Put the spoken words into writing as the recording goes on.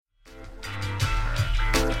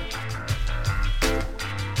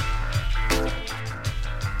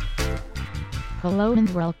Hello and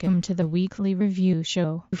welcome to the weekly review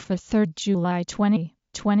show for 3rd July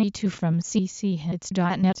 2022 from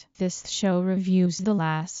cchits.net. This show reviews the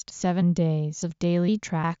last 7 days of daily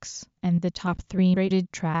tracks and the top 3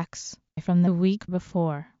 rated tracks from the week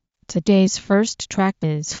before. Today's first track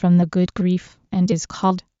is from The Good Grief and is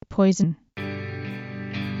called Poison.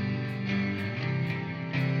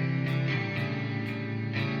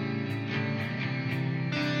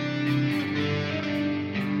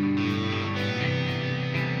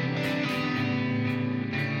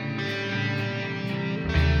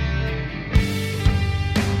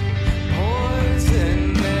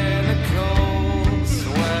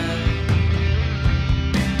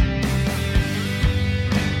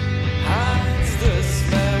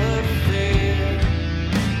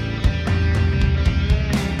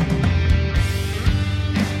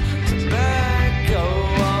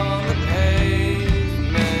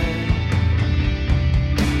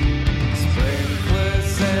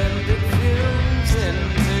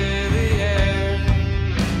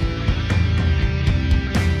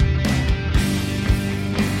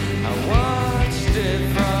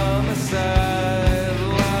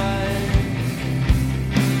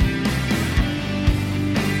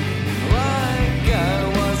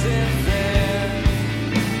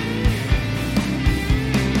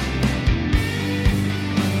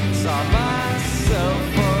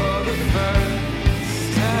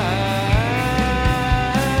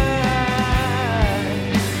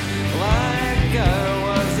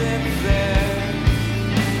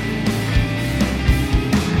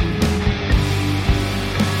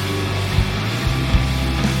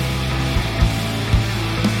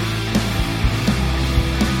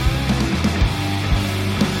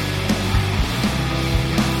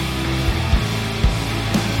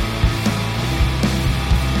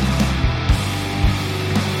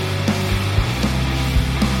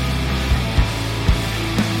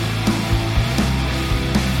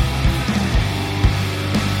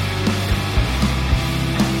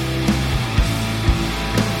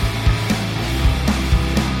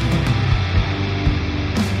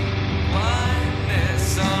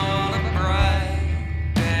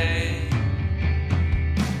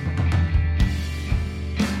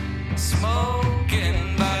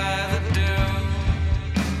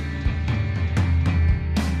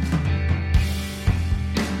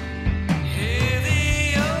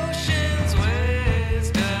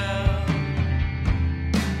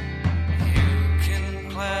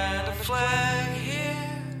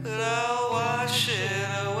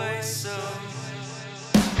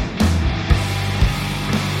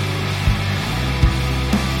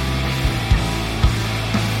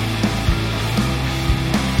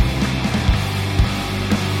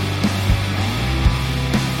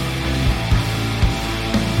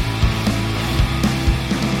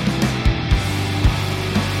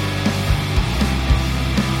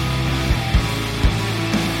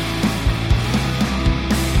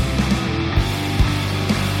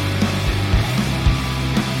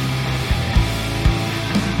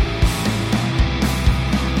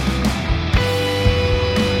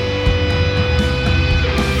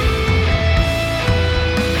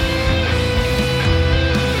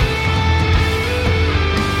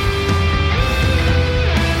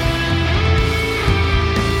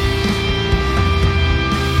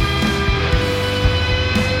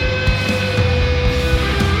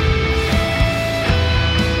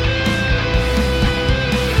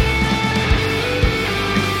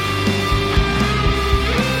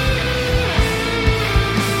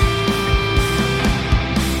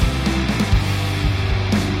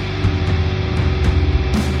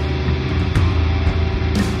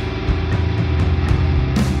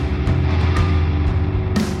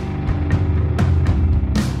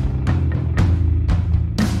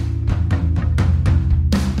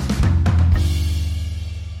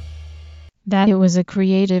 That it was a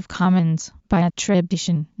Creative Commons by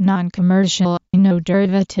attribution, non-commercial, no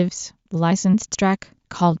derivatives, licensed track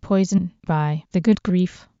called Poison by The Good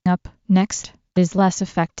Grief. Up next is Less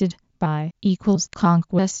Affected by Equals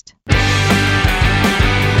Conquest.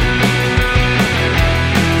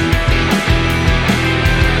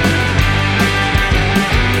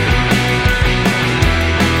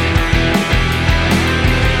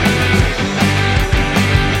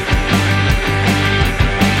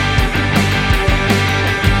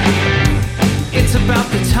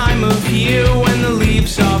 About the time of year when the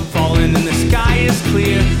leaves are falling and the sky is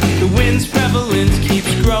clear, the wind's prevalence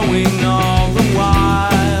keeps growing all the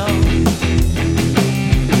while.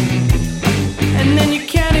 And then you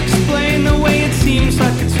can't explain the way it seems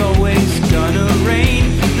like it's always gonna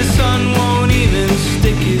rain. The sun won't even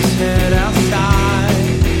stick his head outside.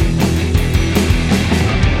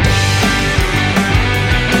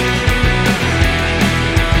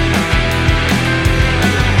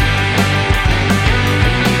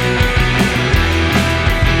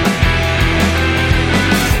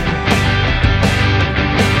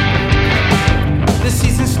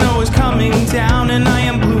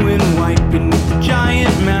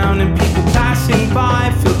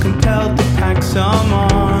 compelled to pack some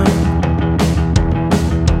on.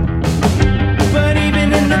 But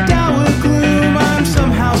even in the dour gloom, I'm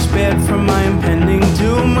somehow spared from my impending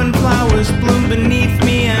doom, when flowers bloom beneath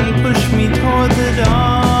me and push me toward the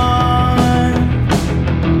dawn.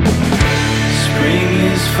 Spring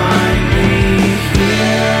is finally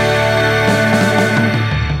here,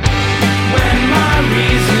 when my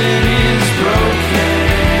reason is broken,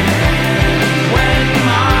 when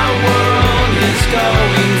my world is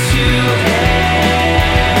going to end.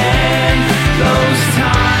 Those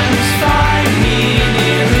times find me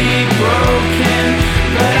nearly broken,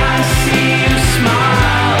 but I see you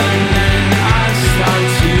smile and then I start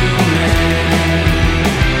to mend.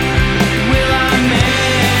 Will I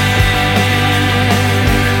mend?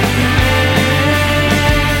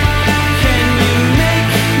 Can you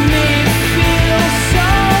make me feel so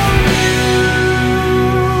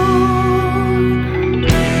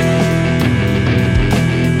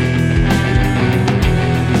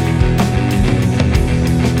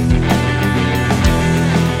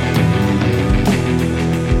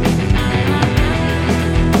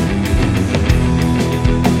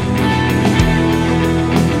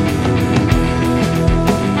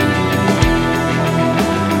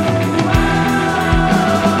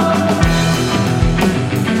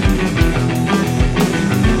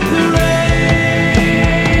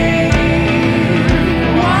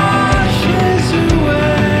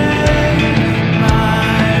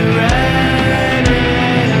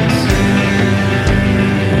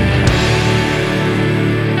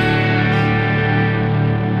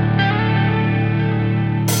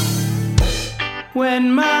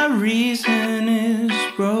when my reason is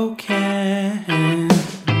broken,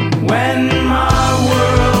 when my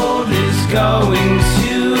world is going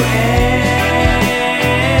to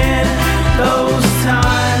end. Those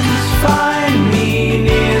times find me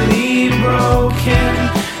nearly broken,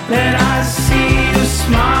 then I see you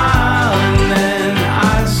smile and then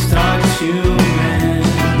I start to mend.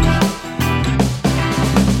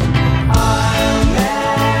 I'll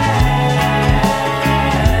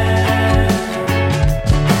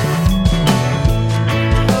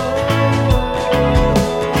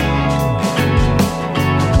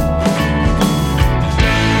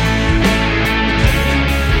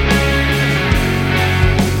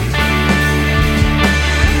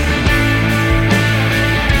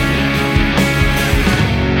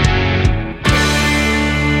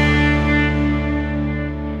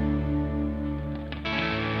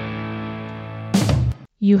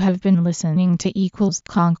You have been listening to Equals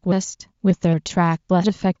Conquest with their track Blood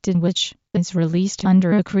Affected, which is released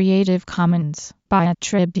under a Creative Commons by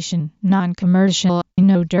attribution, non-commercial,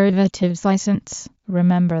 no derivatives license.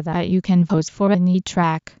 Remember that you can vote for any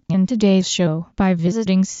track in today's show by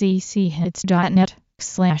visiting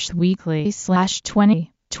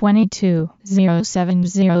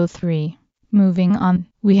cchits.net/weekly/2022-0703. Moving on,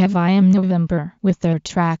 we have I Am November with their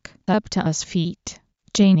track Up to Us Feet.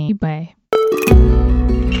 Janie Bay.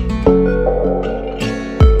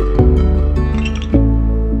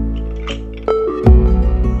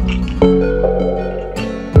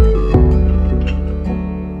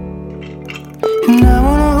 And I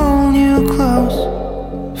wanna hold you close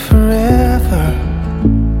forever,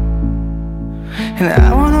 and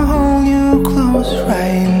I wanna hold you close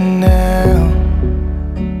right now.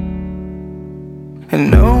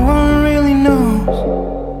 And no one really knows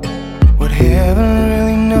what heaven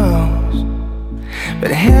really knows,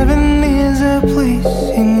 but heaven is a place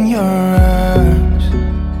in your arms.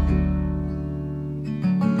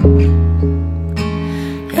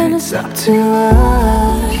 And it's up to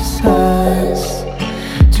us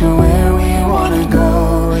to where we wanna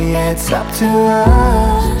go. Yeah, it's up to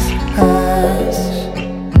us.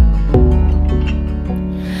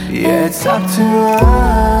 Yeah, it's up to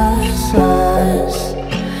us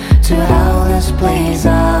to how this plays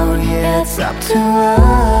out. Yeah, it's up to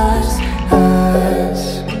us.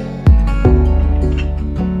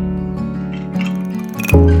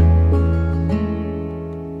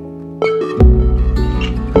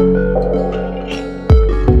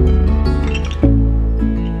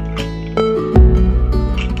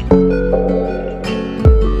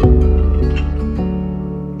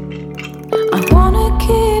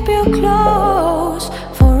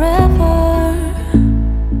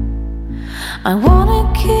 I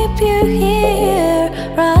wanna keep you here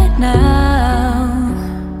right now.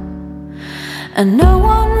 And no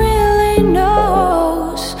one really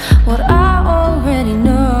knows what I already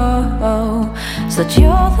know, is that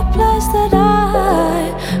you're the place that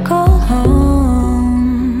I call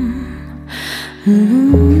home.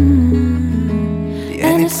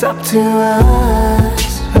 And it's up to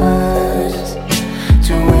us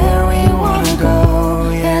to where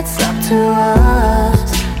to us.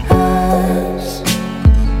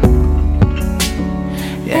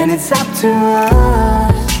 And it's up to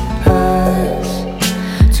us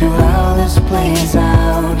to how this plays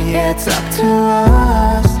out. Yeah, it's up to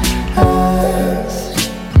us.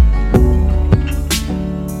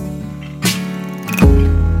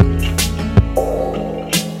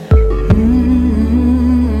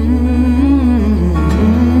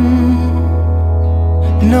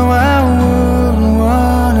 No, I wouldn't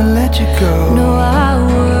wanna let you go. No, I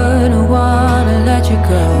wouldn't wanna let you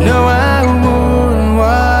go. No, I wouldn't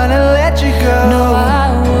wanna let you go. No, I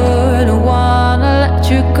wouldn't wanna let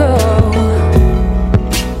you go.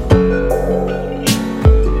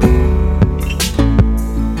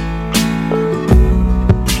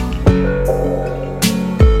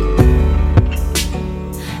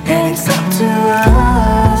 And it's up to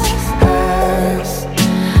us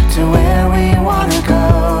to where we wanna go.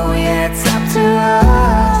 Yeah, it's up to us.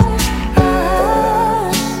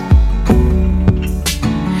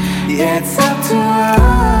 Yeah, it's up to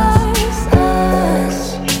us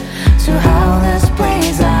to how this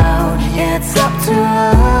plays out. Yeah, it's up to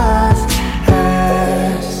us.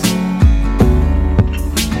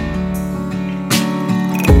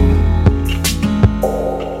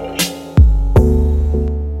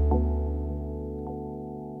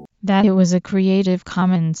 That it was a Creative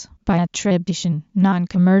Commons by attribution,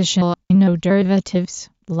 non-commercial, no derivatives,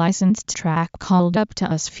 licensed track called Up to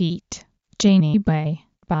Us feat. Janie Bay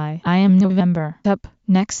by I Am November. Up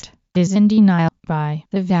next is In Denial by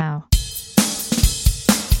The Vow.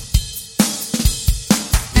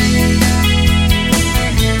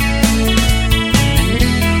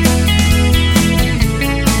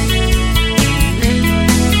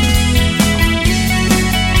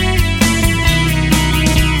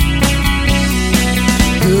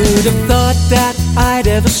 Who'd have thought that I'd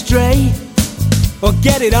ever stray or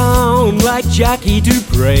get it on like Jackie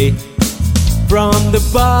Dupre? From the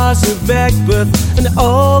bars of Egbert and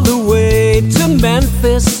all the way to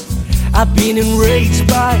Memphis, I've been enraged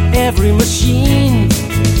by every machine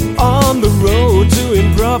on the road to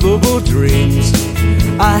improbable dreams.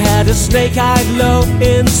 I had a snake-eyed low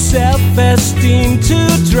in self-esteem to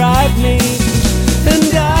drive me,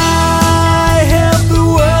 and I held the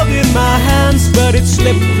world in my hands, but it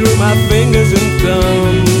slipped through my fingers and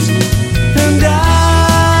thumbs. And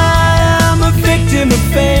I am a victim of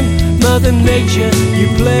fame. Mother Nature, you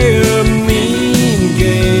play a mean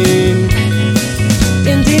game.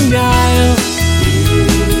 In denial,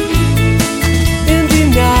 in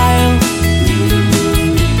denial,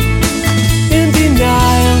 in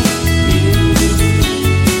denial.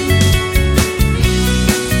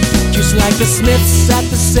 Just like the Smiths at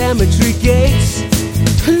the cemetery gates.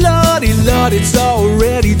 Lordy, Lord, it's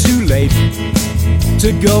already too late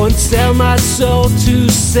to go and sell my soul to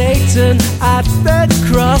Satan at the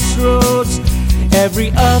crossroads.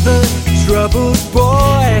 Every other troubled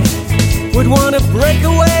boy would want to break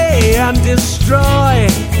away and destroy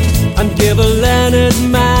and give a learned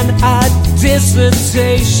man a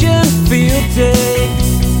dissertation field day.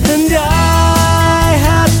 And I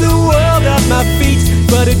had the world at my feet,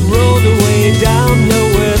 but it rolled away down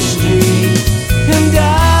nowhere street. And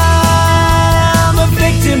I'm a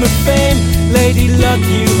victim of fame. Lady Luck,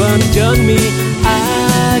 you've undone me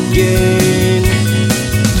again.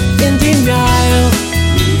 In denial,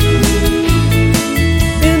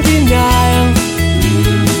 in denial,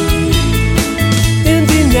 in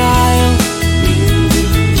denial.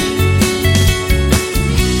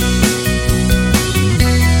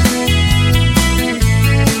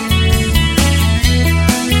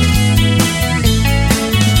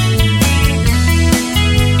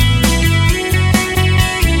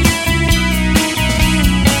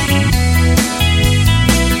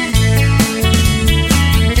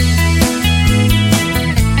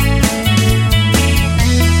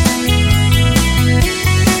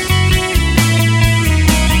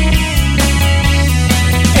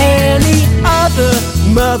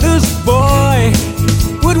 Mother's boy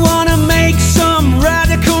would want to make some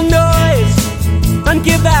radical noise and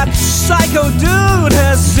give that psycho dude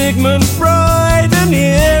her Sigmund Freud an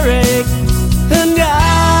earache. And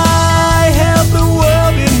I held the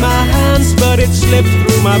world in my hands, but it slipped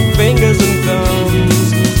through my fingers and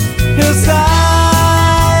thumbs. 'Cause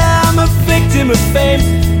I am a victim of fame.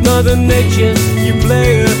 Mother Nature, you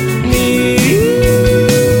play a mean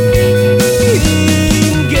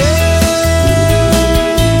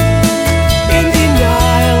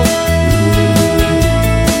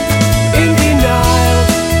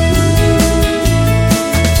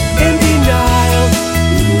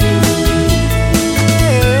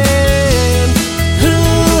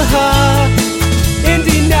in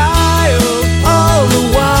denial.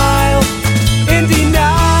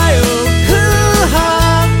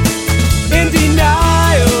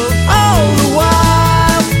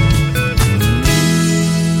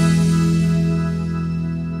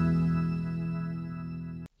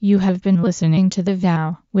 You have been listening to The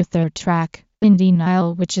Vow with their track, Indie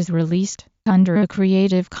Nile, which is released under a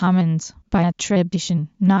Creative Commons by attribution,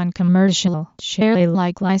 non-commercial, share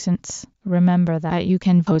Alike license. Remember that you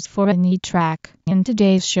can vote for any track in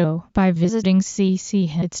today's show by visiting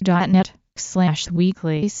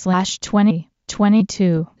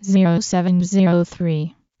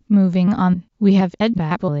cchits.net/weekly/2022-0703. Moving on, we have Ed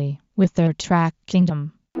Bapley with their track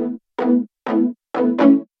Kingdom.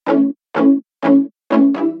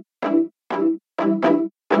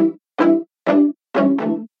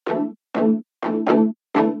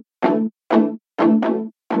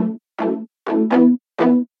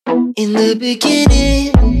 In the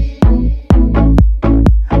beginning,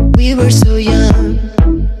 we were so young,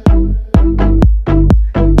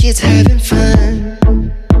 kids having fun,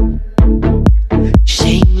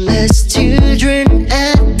 shameless children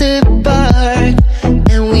at the park,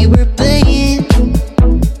 and we were playing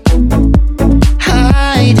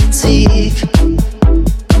hide and seek.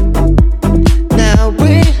 Now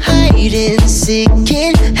we're hiding,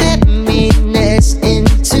 seeking happiness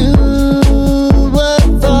into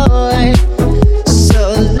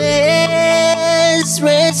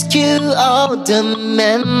all the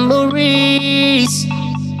memories.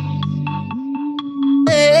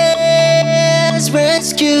 Let's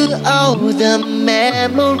rescue all the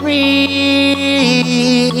memories.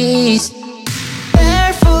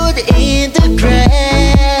 Barefoot in the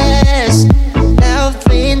grass,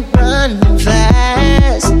 laughing, running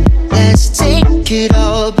fast. Let's take it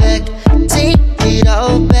all back, take it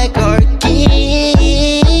all back, our kingdom.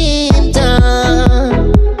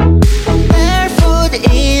 Barefoot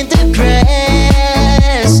in the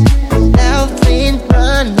grass, laughing,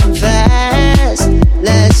 running fast.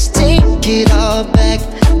 Let's take it all back,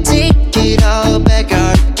 take it all back,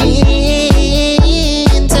 our kingdom.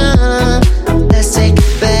 Let's take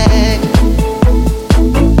it back,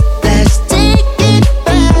 let's take it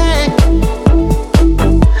back,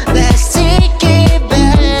 let's take it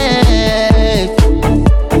back,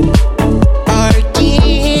 our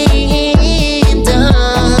kingdom.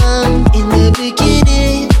 In the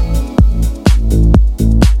beginning,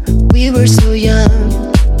 we were so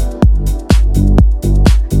young,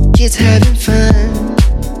 kids having fun,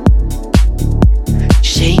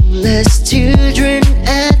 shameless children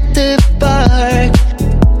at the park.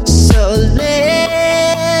 So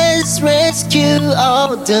let's rescue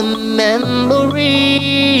all the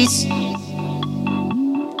memories.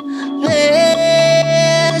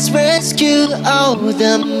 Let's rescue all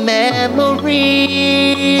the memories.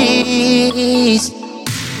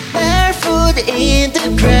 Barefoot in the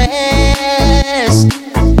grass,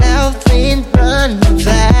 laughing, running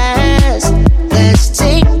fast. Let's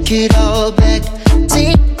take it all back,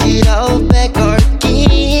 take it all back, our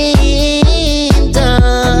kingdom.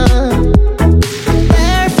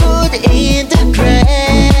 Barefoot in the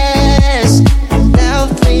grass,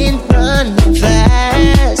 laughing, running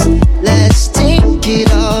fast. Let's take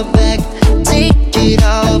it all back, take it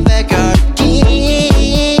all back, our kingdom.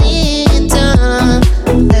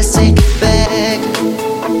 Let's take it back,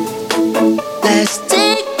 let's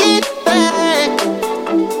take it back,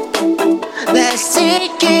 let's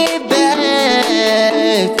take it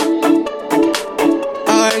back,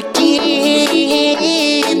 our kingdom.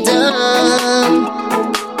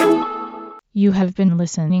 You have been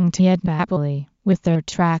listening to Ed Bapley with their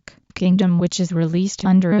track Kingdom, which is released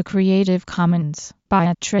under a Creative Commons by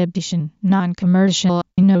attribution, non-commercial,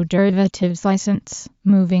 no derivatives license.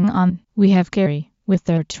 Moving on, we have Carrie with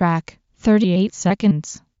their track 38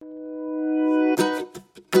 Seconds.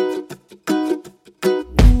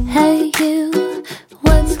 Hey you,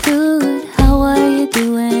 what's good? How are you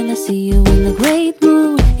doing? I see you in a great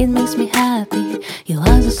mood, it makes me happy. Your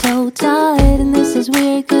eyes are so tight, and this is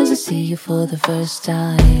weird cause I see you for the first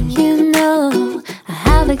time. You know, I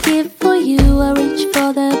have a gift for you, I reach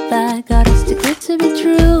for the bag, God, it's too good to be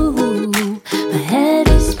true. My head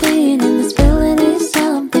is spinning, this feeling is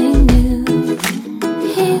something new.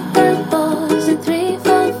 Hit the balls at 3,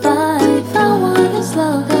 4, 5, I wanna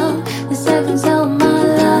slow down the seconds of my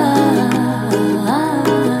life.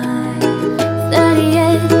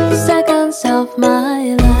 38 seconds of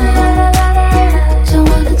my life. Don't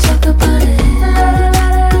wanna talk about it,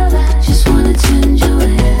 just wanted to enjoy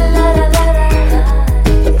it.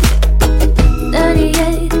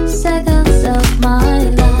 38 seconds of my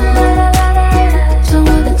life. Don't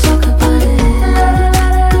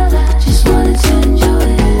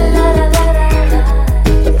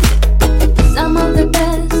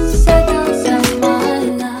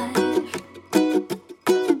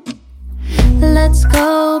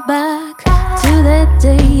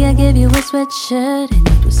sweatshirt and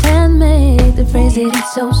it was handmade. The phrase that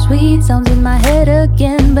it's so sweet sounds in my head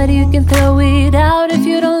again, but you can throw it out if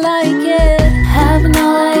you don't like it. Have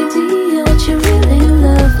no idea what you really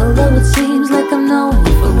love, although it seems like I'm knowing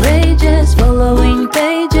you for ages. Following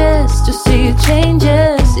pages to see your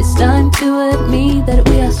changes. It's time to admit that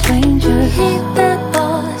we are strangers. Hit that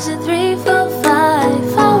pause at 3, 4,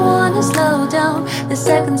 5. I wanna slow down the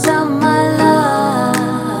seconds of my life.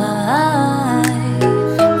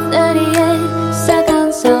 38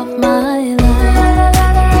 seconds of my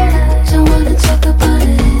life. Don't wanna talk about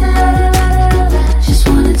it, just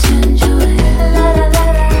wanted to enjoy it.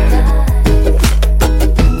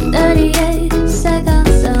 38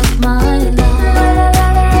 seconds of my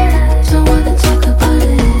life. Don't wanna talk about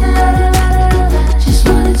it, just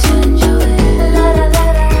wanted to enjoy it.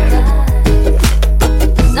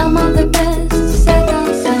 Some of the best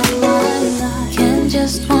seconds of my life. Can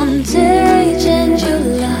just one day change your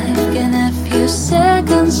life? Can a few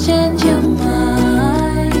seconds change your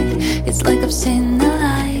mind? It's like I've seen the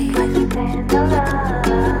light.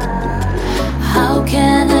 How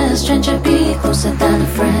can a stranger be closer than a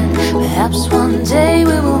friend? Perhaps one day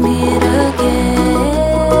we will meet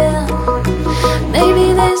again.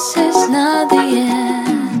 Maybe this is not the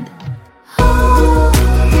end.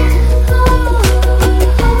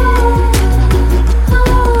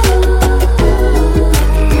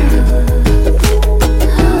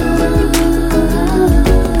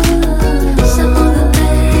 Some of the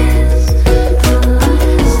best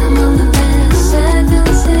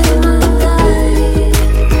seconds in my life.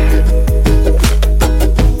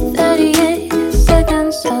 38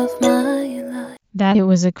 seconds of my life. That it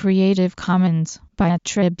was a Creative Commons by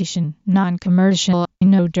attribution, non-commercial,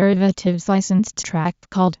 no derivatives licensed track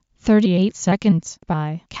called 38 Seconds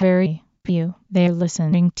by Carrie Pew. They're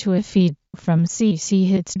listening to a feed from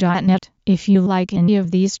cchits.net. If you like any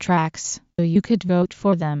of these tracks, you could vote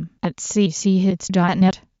for them at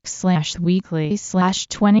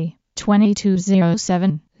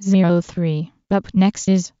cchits.net/weekly/20220703. Up next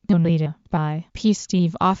is Bonita by P.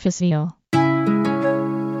 Steve Official.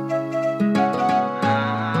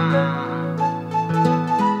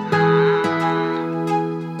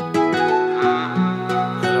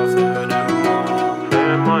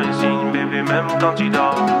 Fais-moi un signe, bébé, même quand tu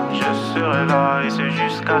dors. Je serai là et c'est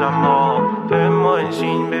jusqu'à la mort. Fais-moi un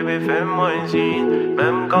signe, bébé, fais-moi un signe.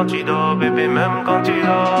 Même quand tu dors, bébé, même quand tu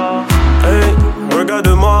dors. Hey,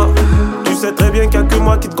 regarde-moi. Tu sais très bien qu'il n'y a que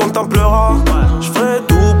moi qui te contemplera. Je ferai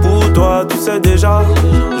tout pour toi, tu sais déjà.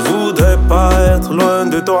 Je voudrais pas être loin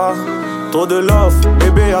de toi. Trop de love,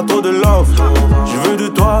 bébé, y'a trop de love. Je veux de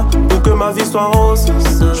toi pour que ma vie soit rose.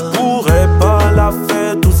 Je pourrais pas la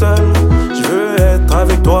faire tout seul. Je veux être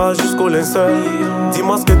avec toi jusqu'au linceul.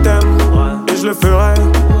 Dis-moi ce que t'aimes et je le ferai.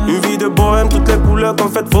 Une vie de bohème, toutes les couleurs comme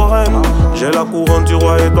fête foraine. J'ai la couronne du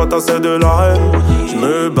roi et toi t'as celle de la reine. Je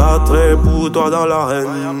me battrai pour toi dans l'arène.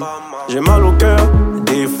 J'ai mal au cœur,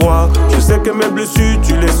 des fois. Je sais que mes blessures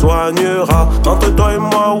tu les soigneras. Entre toi et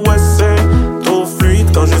moi, ouais c'est trop fluide.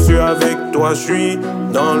 Quand je suis avec toi, je suis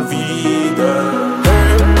dans le vide.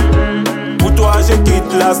 Hey, pour toi, je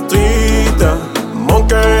quitte la street. Mon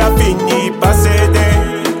cœur a fini par céder.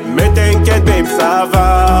 Mais t'inquiète, babe, ça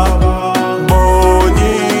va.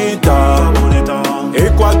 Bonita. Et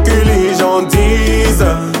quoi que les gens disent,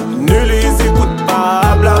 ne les écoute pas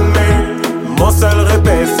à blâmer. Mon seul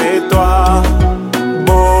repère, c'est toi.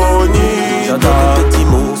 Bonita. J'adore tes petits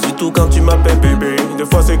mots, surtout quand tu m'appelles bébé. Des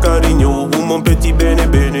fois c'est Carigno ou mon petit bene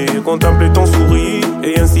bene. Contempler ton sourire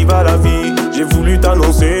et ainsi va la vie. J'ai voulu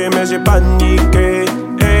t'annoncer mais j'ai paniqué.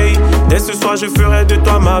 Hey, dès ce soir je ferai de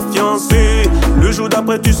toi ma fiancée. Le jour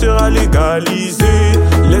d'après tu seras légalisé.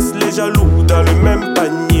 Laisse les jaloux dans le même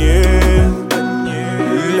panier.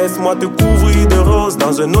 Laisse-moi te couvrir de roses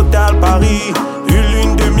dans un hôtel Paris. Une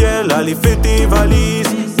lune de miel, allez fais tes valises.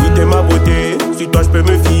 Oui t'es ma beauté, sur toi je peux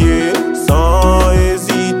me fier sans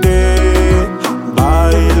hésiter.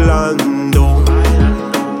 Bailando,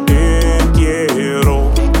 te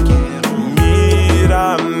quiero.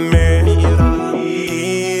 Mírame,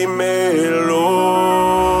 dímelo.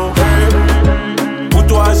 Hey, pour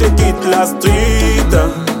toi je quitte la street.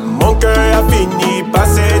 Mon cœur a fini par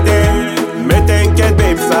céder. Mais t'inquiète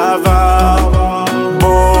babe ça va.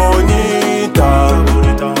 Bonita.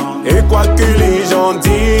 Et quoi que les gens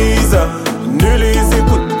disent, ne les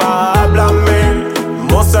écoute pas à blâmer.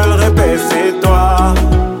 Mon seul repère c'est toi.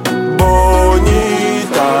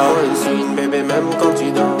 Bonita. Fais-moi un signe bébé même quand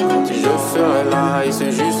tu dors. Je ferai là et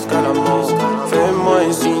c'est jusqu'à la mort. Fais-moi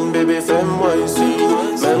un signe bébé, fais-moi un signe.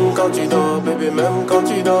 Même quand quand tu dors, bébé, même quand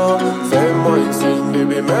tu dors. Fais-moi une signe,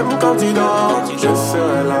 bébé, même quand tu dors. Je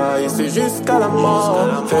serai là et c'est jusqu'à la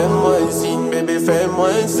mort. Fais-moi une signe, bébé, fais-moi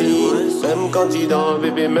un signe. Même quand tu dors,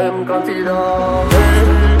 bébé, même quand tu dors.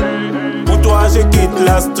 Hey, pour toi, je quitte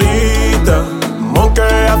la street. Mon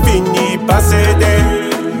cœur a fini par céder.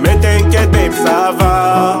 Mais t'inquiète, babe, ça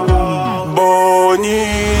va.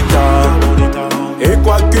 Bonita. Et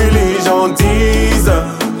quoi que les gens disent,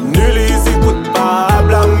 ne les écoute pas à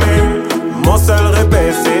blâmer. Mon seul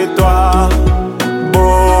repère, c'est toi,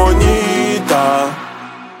 Bonita.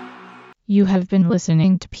 You have been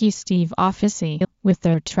listening to P. Steve Officy with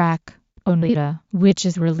their track, Onita, which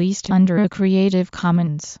is released under a Creative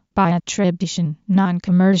Commons by attribution,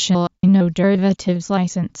 non-commercial, no derivatives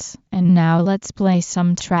license. And now let's play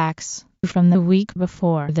some tracks from the week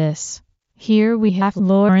before this. Here we have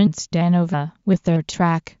Lawrence Danova with their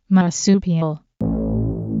track, Marsupial.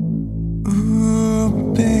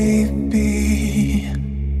 Ooh, baby,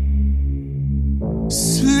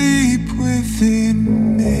 sleep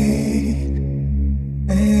within me,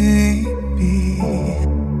 baby.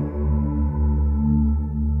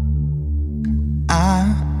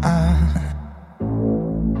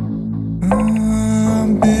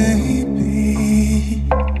 Baby,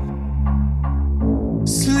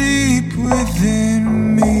 sleep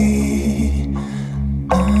within me.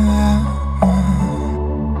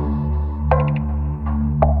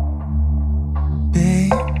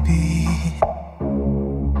 Baby,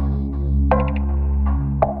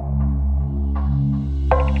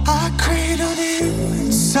 I cradled you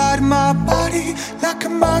inside my body like a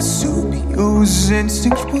marsupial's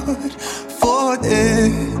instincts would for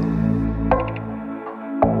it.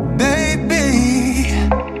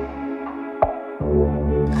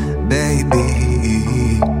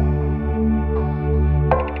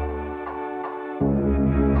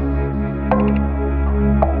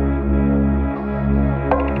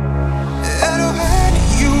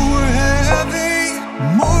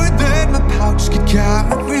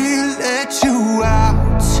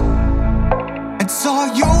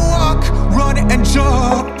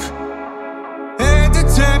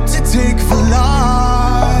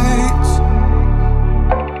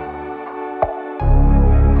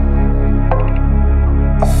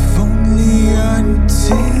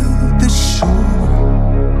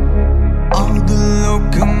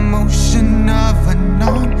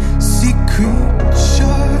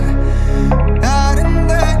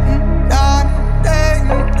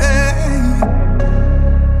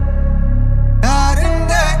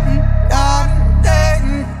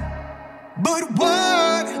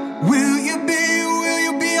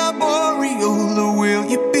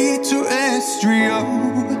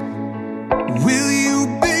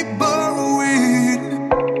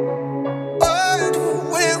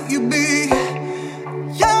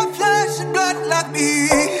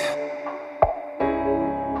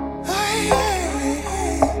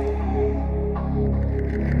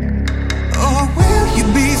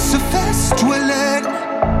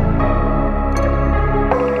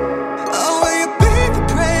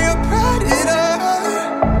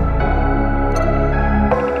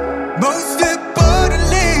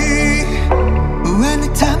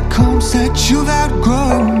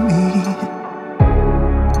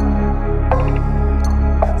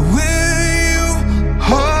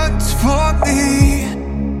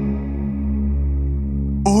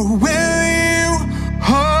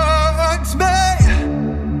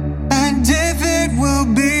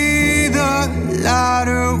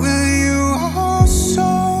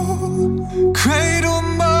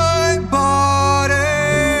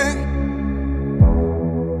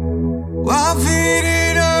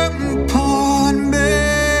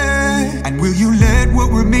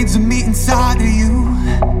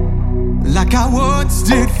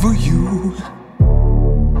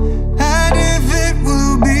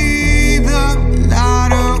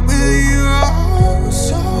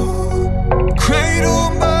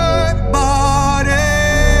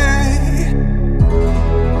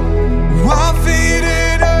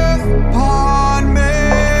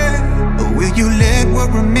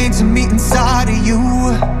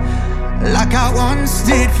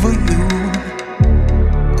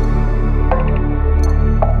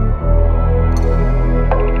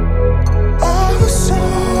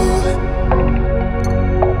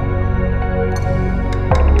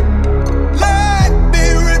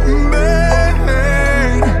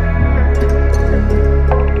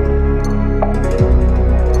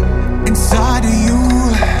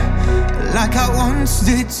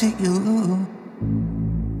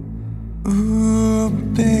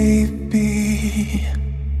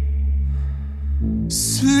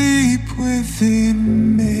 Sleep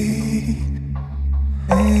within me.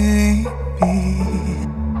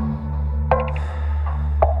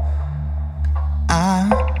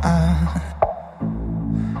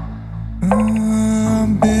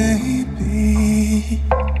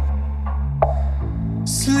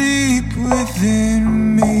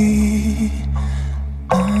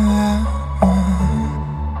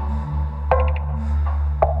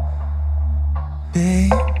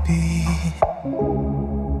 baby.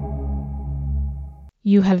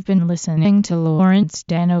 You have been listening to Lawrence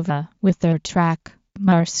Danova with their track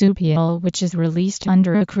Marsupial, which is released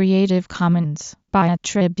under a Creative Commons by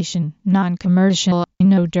attribution, non-commercial,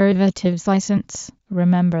 no derivatives license.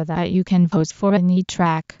 Remember that you can vote for any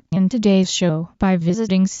track in today's show by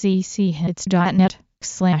visiting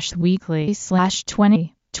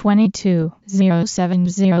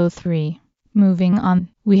cchits.net/weekly/2022-0703. Moving on,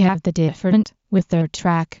 we have The Different with their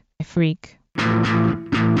track Freak.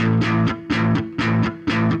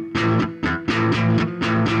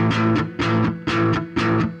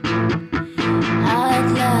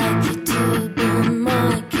 I'd like you to be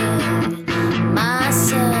my kid,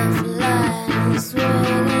 myself lying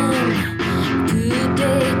swinging.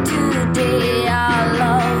 Today, I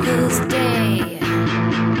love this day.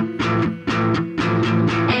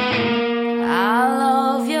 I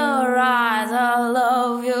love your eyes, I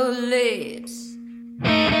love your lips. I'd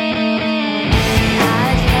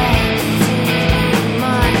like you to be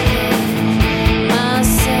my kid,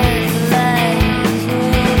 myself lying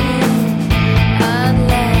swinging. I'd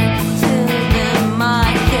like to be my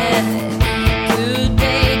kid.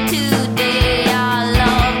 Today, I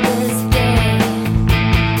love this day.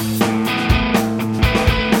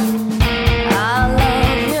 I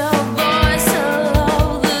love your voice, I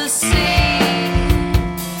love the sea.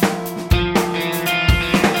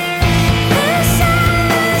 The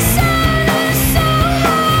sun is so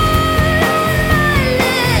hot on my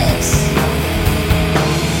lips.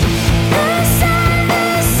 The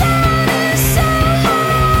sun is so hot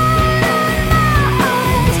on my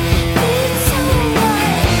eyes. It's so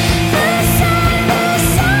white. The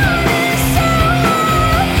sun is so hot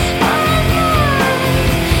on my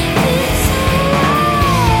eyes. It's so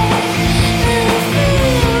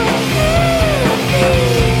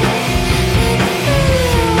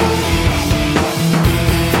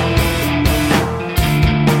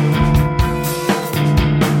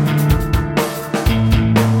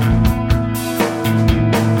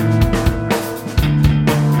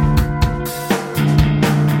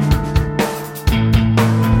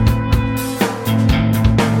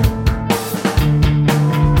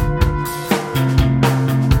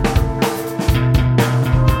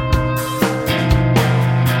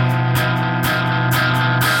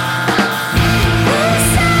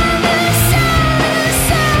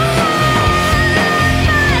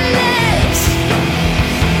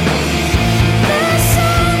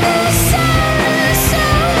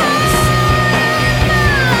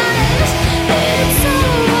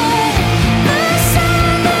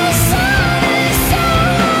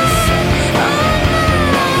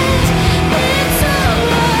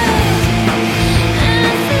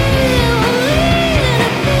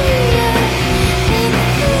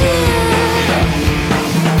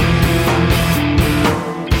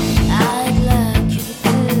I'd like you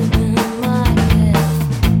to be my kid,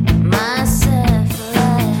 myself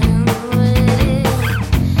lying with it.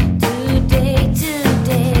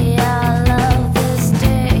 Today, I love this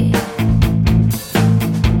day.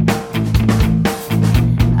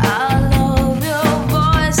 I love your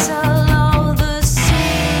voice, I love the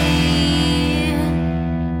sea.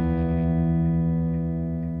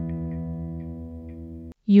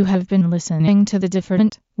 You have been listening to The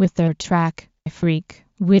Different with their track Freak,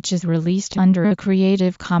 which is released under a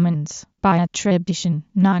Creative Commons by attribution,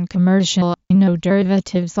 non-commercial, no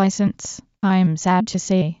derivatives license. I'm sad to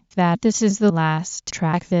say that this is the last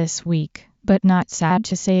track this week, but not sad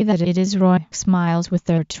to say that it is Roy Smiles with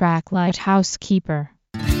their track Lighthouse Keeper.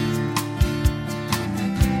 I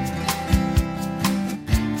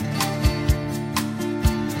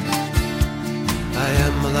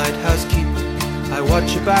am a lighthouse keeper, I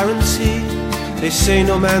watch a barren sea. They say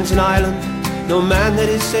no man's an island, no man that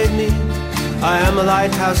has saved me. I am a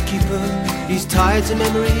lighthouse keeper, these tides and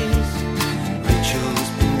memories. Rachel's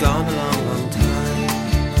been gone a long, long time.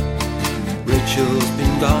 Rachel's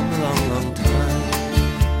been gone a long, long time.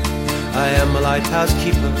 I am a lighthouse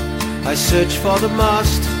keeper, I search for the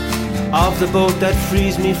mast of the boat that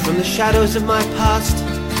frees me from the shadows of my past.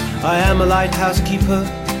 I am a lighthouse keeper,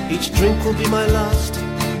 each drink will be my last.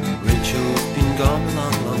 Rachel's been gone a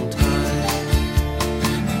long, long time.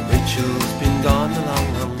 Rachel's been gone a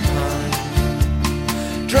long, long time.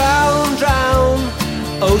 Drown, drown,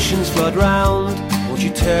 oceans flood round. Won't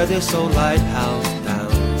you tear this old lighthouse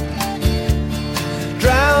down?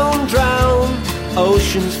 Drown, drown,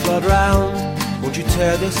 oceans flood round. Won't you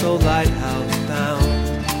tear this old lighthouse down?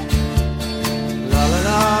 La la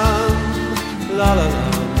la, la la la,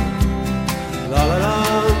 la la la,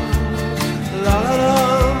 la la la,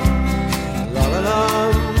 la la la,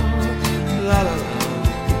 la la la.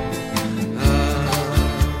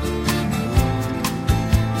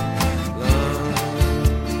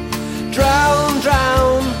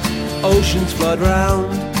 Oceans flood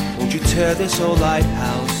round, won't you tear this old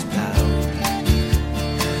lighthouse down?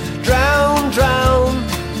 Drown, drown,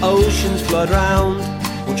 oceans flood round,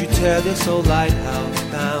 won't you tear this old lighthouse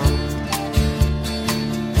down?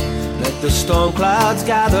 Let the storm clouds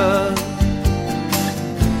gather,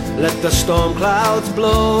 let the storm clouds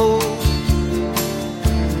blow,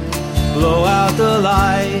 blow out the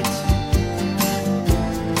light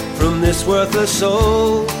from this worthless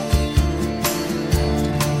soul.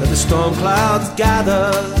 Let the storm clouds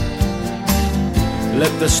gather,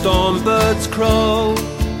 let the storm birds crow,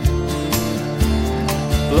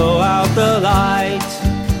 blow out the light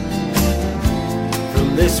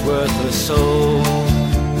from this worthless soul.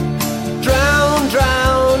 Drown,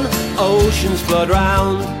 drown, oceans flood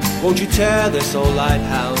round, won't you tear this old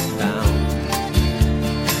lighthouse down?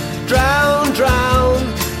 Drown, drown,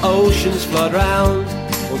 oceans flood round,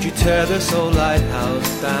 won't you tear this old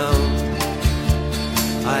lighthouse down?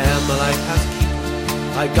 I am a lighthouse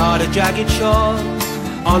keeper, I guard a jagged shore,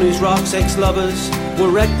 on whose rocks ex-lovers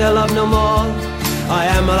will wreck their love no more. I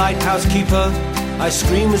am a lighthouse keeper, I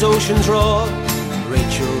scream as oceans roar.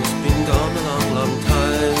 Rachel's been gone a long, long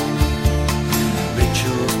time.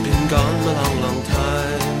 Rachel's been gone a long, long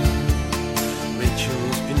time.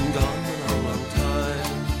 Rachel's been gone a long, long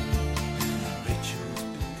time. Rachel's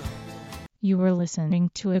been gone. You were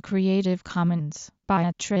listening to a Creative Commons by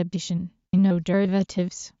attribution, no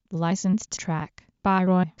derivatives, licensed track by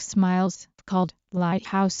Roy Smiles, called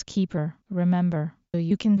Lighthouse Keeper. Remember,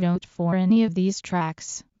 you can vote for any of these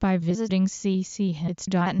tracks by visiting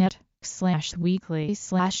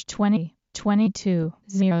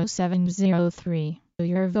cchits.net/weekly/2022-0703.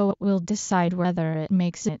 Your vote will decide whether it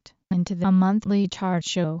makes it into the monthly chart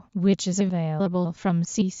show, which is available from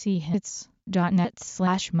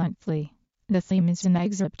cchits.net/monthly. The theme is an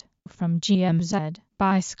excerpt from GMZ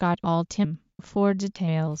by Scott Altham. For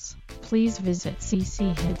details, please visit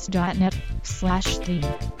cchits.net/theme.